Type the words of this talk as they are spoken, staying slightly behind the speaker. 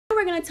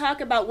we're going to talk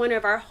about one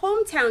of our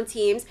hometown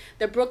teams,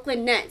 the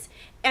Brooklyn Nets.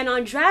 And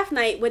on draft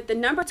night, with the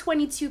number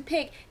 22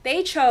 pick,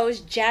 they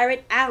chose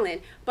Jarrett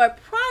Allen. But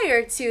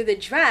prior to the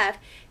draft,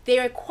 they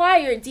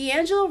acquired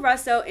D'Angelo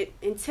Russell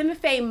and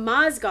Timofey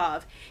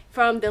Mozgov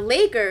from the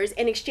Lakers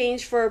in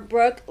exchange for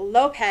Brook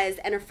Lopez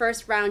and a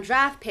first-round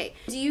draft pick.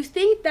 Do you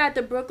think that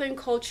the Brooklyn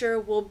culture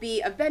will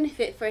be a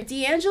benefit for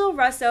D'Angelo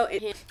Russell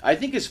and him? I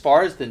think as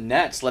far as the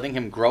Nets letting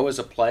him grow as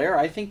a player,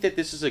 I think that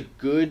this is a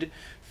good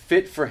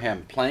fit for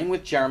him. Playing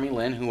with Jeremy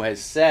Lin, who has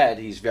said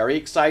he's very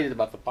excited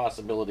about the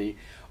possibility,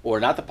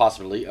 or not the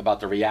possibility, about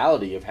the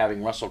reality of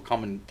having Russell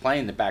come and play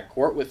in the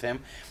backcourt with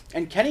him.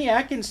 And Kenny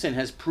Atkinson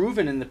has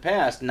proven in the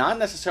past, not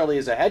necessarily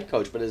as a head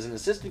coach, but as an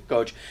assistant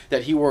coach,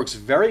 that he works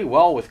very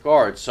well with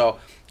guards. So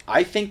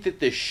I think that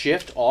the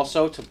shift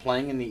also to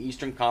playing in the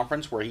Eastern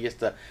Conference, where he has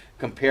to,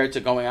 compared to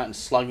going out and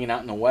slugging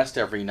out in the West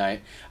every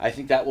night, I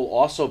think that will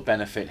also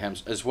benefit him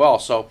as well.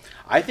 So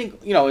I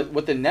think, you know,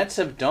 what the Nets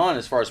have done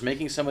as far as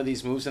making some of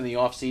these moves in the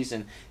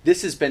offseason,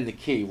 this has been the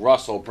key.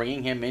 Russell,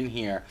 bringing him in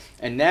here.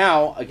 And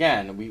now,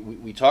 again,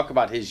 we talk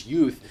about his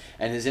youth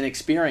and his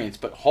inexperience,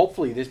 but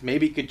hopefully this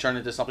maybe could turn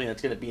into something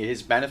that's going to be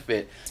his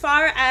benefit. As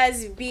far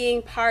as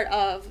being part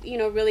of, you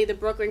know, really the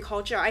Brooklyn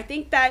culture, I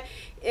think that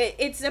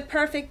it's a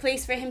perfect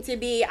place for him to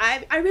be.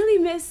 I really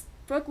miss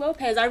Brook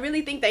Lopez. I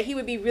really think that he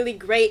would be really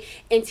great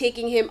in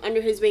taking him under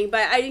his wing.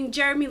 But I think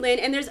Jeremy Lin,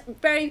 and there's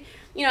very,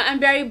 you know, I'm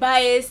very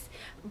biased,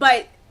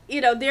 but,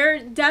 you know, there are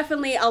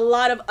definitely a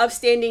lot of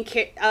upstanding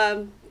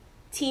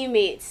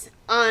teammates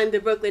on the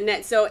Brooklyn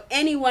Nets. So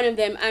any one of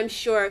them, I'm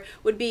sure,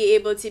 would be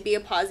able to be a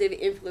positive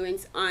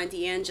influence on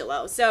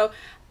D'Angelo. So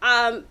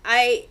and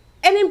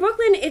in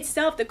Brooklyn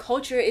itself, the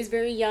culture is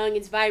very young,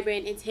 it's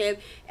vibrant, it's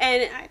hip,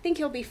 and I think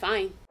he'll be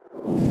fine.